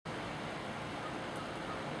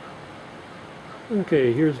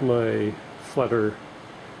Okay, here's my flutter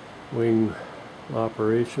wing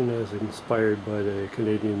operation as inspired by the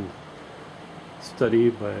Canadian study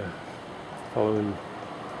by a fellow in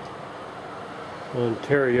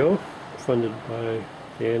Ontario, funded by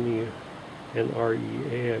the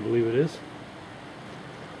NREA, I believe it is.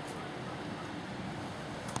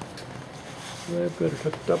 I've got it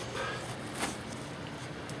hooked up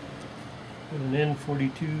with an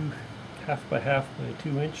N42 half by half by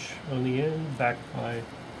 2 inch on the end, backed by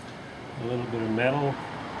a little bit of metal.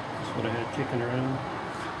 That's what I had kicking around.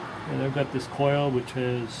 And I've got this coil which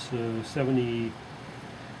has 78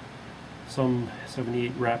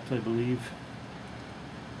 wraps, I believe,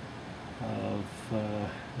 of I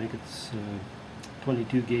think it's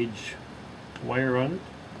 22 gauge wire on it,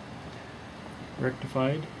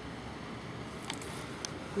 rectified,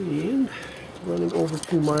 and running over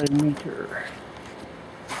to my meter.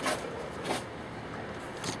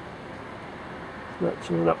 Not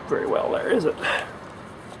showing up very well there, is it?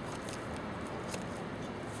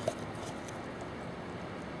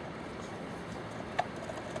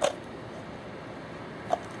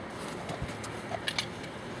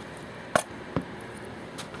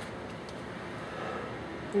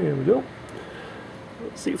 There we go.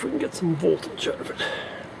 Let's see if we can get some voltage out of it.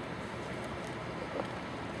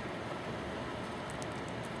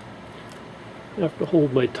 I have to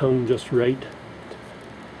hold my tongue just right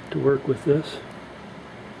to work with this.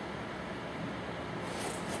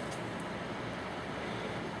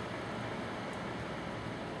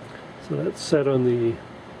 So that's set on the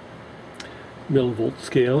millivolt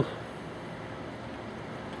scale.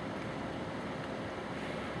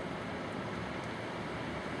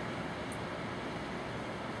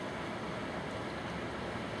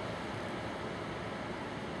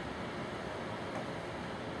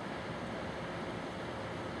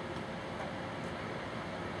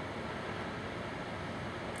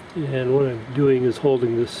 And what I'm doing is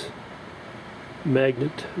holding this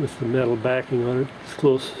magnet with the metal backing on it as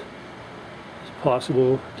close as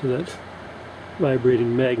possible to that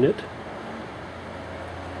vibrating magnet.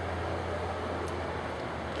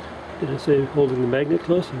 Did I say holding the magnet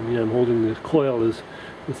close? I mean, I'm holding the coil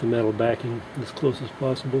with the metal backing as close as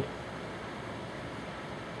possible.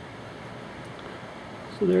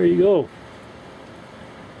 So there you go.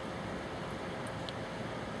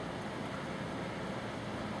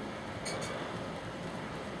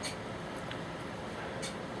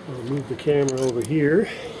 I'll move the camera over here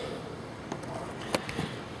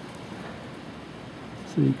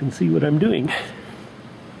so you can see what I'm doing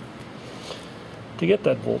to get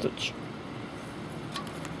that voltage.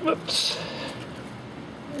 Whoops,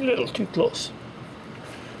 a little too close.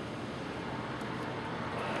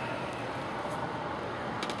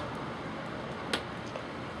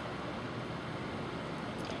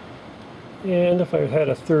 And if I had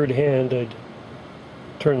a third hand, I'd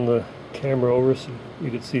turn the camera over so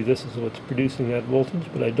you could see this is what's producing that voltage,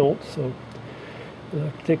 but I don't, so you'll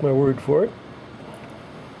have to take my word for it.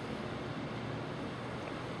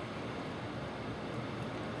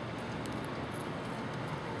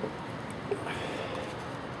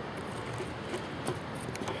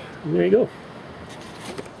 And there you go.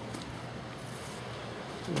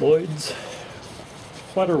 Lloyd's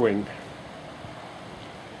flutterwing.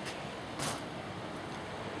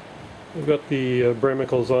 I've got the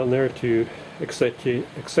Bremacles on there to accentuate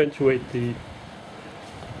the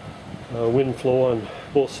wind flow on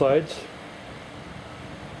both sides.